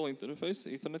local interface,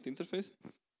 Ethernet interface.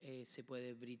 Se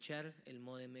puede bridgear el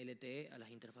modem LTE a las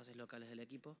interfaces locales del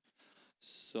equipo.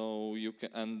 So you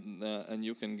can and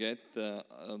you can get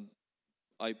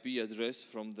IP address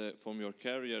from your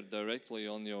carrier directly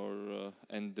on your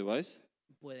end device.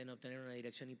 Pueden obtener una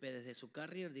dirección IP desde su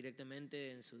carrier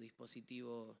directamente en su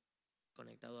dispositivo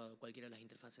conectado a cualquiera de las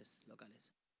interfaces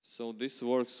locales. So this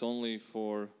works only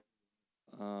for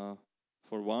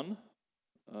one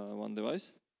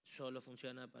device. Solo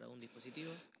funciona para un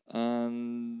dispositivo.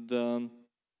 And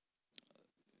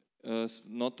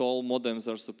not all modems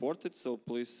are supported, so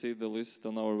please see the list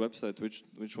on our website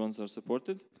which ones are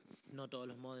supported. No todos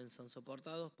los modems son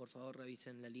soportados. Por favor,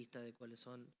 revisen la lista de cuáles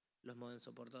son los modems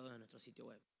soportados en nuestro sitio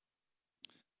web.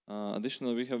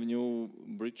 Additionally, we have new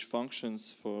bridge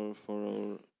functions for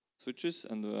our switches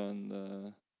and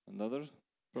other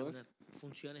products.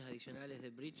 Funciones adicionales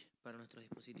de bridge para nuestros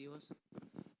dispositivos.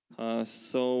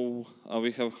 So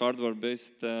we have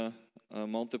hardware-based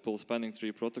multiple spanning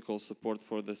tree protocol support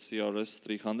for the CRS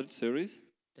 300 series.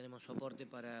 Tenemos soporte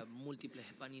para múltiples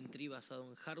spanning tree basado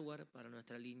en hardware para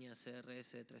nuestra línea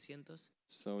CRS 300.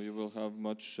 So you will have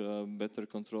much better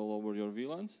control over your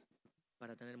VLANs.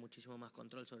 Para tener muchísimo más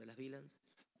control sobre las VLANs.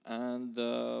 And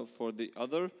for the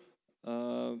other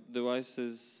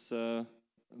devices,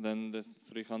 then the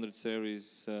 300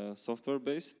 series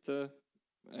software-based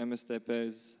MSTP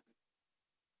is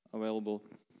available.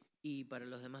 Y para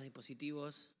los demás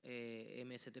dispositivos,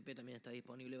 MSTP también está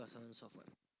disponible basado en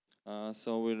software.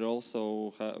 So we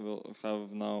also will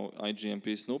have now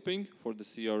IGMP snooping. For the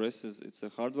CRS, it's a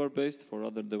hardware-based. For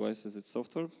other devices, it's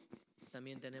software.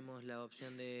 También tenemos la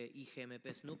opción de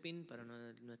IGMP snooping para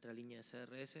nuestra línea de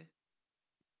CRS.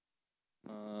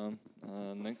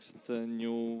 Next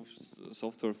new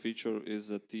software feature is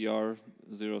a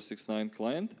TR069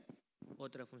 client.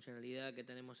 Otra funcionalidad que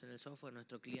tenemos en el software,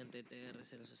 nuestro cliente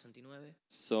TR069.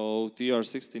 So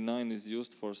TR69 is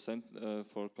used for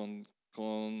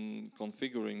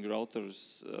configuring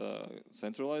routers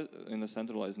in a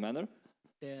centralized manner.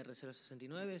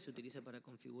 TR069 se utiliza para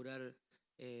configurar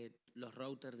los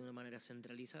routers de una manera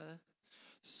centralizada.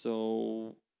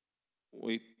 So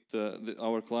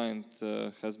our client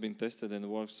has been tested and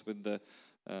works with the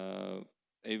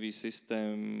AV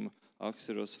system,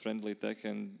 Axiros, Friendly Tech,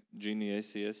 and Genie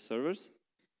ACS servers.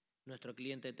 Nuestro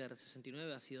cliente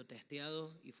TR69 ha sido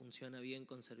testeado y funciona bien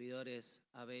con servidores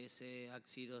ABS,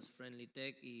 Axiros, Friendly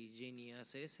Tech y Genie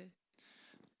ACS.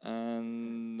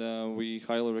 And we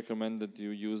highly recommend that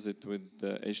you use it with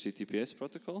the HTTPS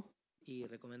protocol. Y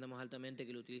recomendamos altamente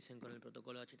que lo utilicen con el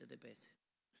protocolo HTTPS.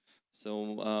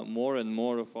 So more and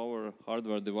more of our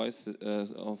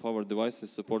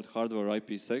devices support hardware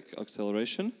IPsec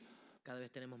acceleration. Cada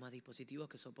vez tenemos más dispositivos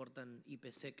que soportan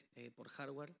IPsec por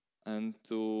hardware. And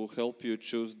to help you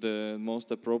choose the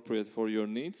most appropriate for your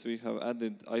needs, we have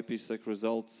added IPsec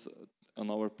results on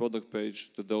our product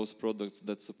page to those products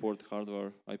that support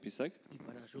hardware IPsec. Y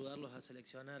para ayudarlos a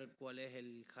seleccionar cuál es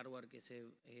el hardware que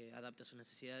se adapta a sus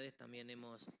necesidades, también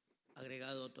hemos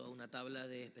agregado toda una tabla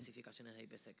de especificaciones de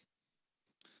IPsec.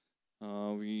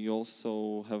 We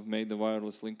also have made a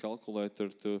wireless link calculator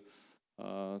to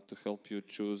help you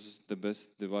choose the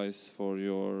best device for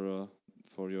your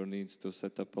needs to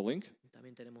set up a link.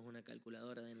 También tenemos una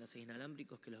calculadora de enlaces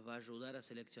inalámbricos que los va a ayudar a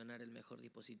seleccionar el mejor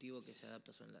dispositivo que se adapta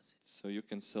a su enlace. So you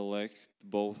can select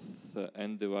both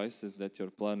end devices that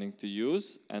you're planning to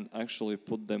use and actually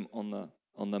put them on a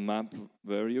map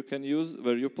where you plan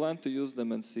to use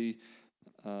them and see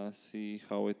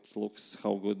how it looks,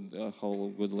 how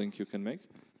good link you can make.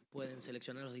 Pueden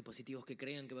seleccionar los dispositivos que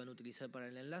crean que van a utilizar para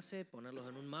el enlace, ponerlos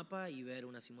en un mapa y ver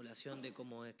una simulación de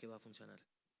cómo es que va a funcionar.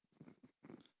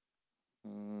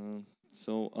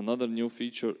 So another new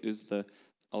feature is the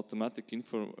automatic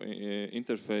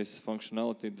interface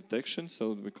functionality detection.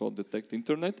 So we call detect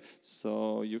internet.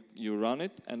 So you run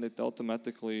it and it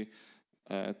automatically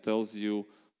tells you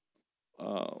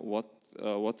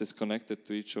what is connected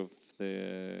to each of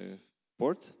the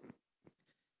ports.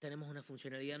 Tenemos una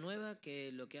funcionalidad nueva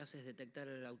que lo que hace es detectar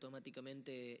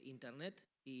automáticamente Internet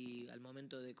y al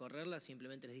momento de correrla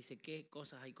simplemente les dice qué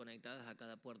cosas hay conectadas a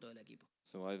cada puerto del equipo.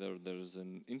 So either there's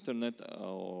an internet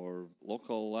or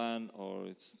local LAN or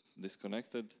it's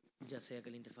disconnected. Ya sea que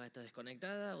la interfaz está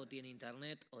desconectada o tiene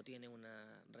Internet o tiene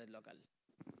una red local.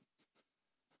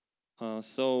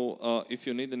 If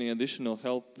you need any additional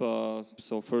help,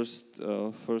 so first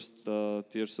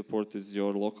tier support is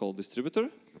your local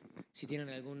distributor. Si tienen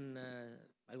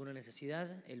alguna necesidad,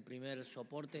 el primer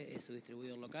soporte es su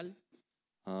distribuidor local.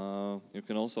 You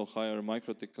can also hire a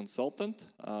MikroTik consultant.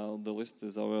 The list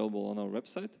is available on our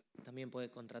website. También puede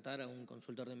contratar a un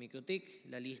consultor de MikroTik.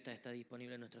 La lista está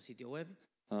disponible en nuestro sitio web.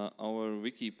 Our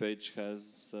wiki page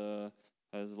has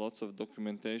lots of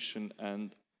documentation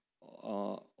and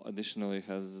additionally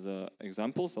has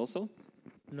examples also.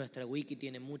 Nuestra wiki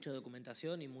tiene mucha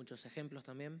documentación y muchos ejemplos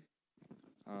también.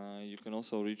 You can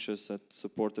also reach us at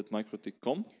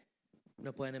support@mikrotik.com.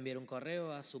 Nos pueden enviar un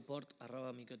correo a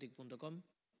support@mikrotik.com.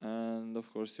 And of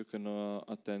course, you can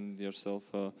attend yourself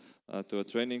to a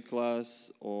training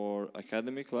class or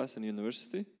academy class in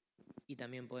university. Y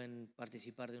también pueden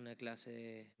participar de una clase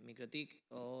de MikroTik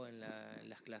o en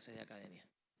las clases de academia.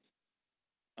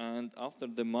 And after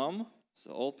the MOM,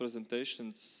 so all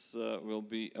presentations will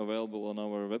be available on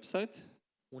our website.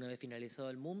 Una vez finalizado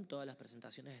el MUM, todas las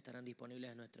presentaciones estarán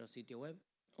disponibles en nuestro sitio web.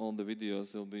 All the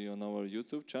videos will be on our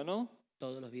YouTube channel.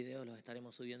 Todos los videos los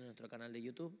estaremos subiendo en nuestro canal de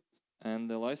YouTube. And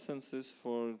the licenses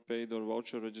for paid or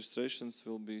voucher registrations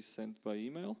will be sent by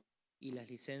email. Y las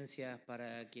licencias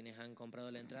para quienes han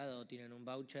comprado la entrada o tienen un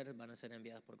voucher van a ser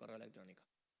enviadas por correo electrónico.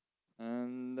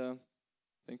 And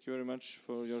thank you very much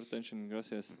for your attention.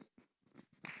 Gracias.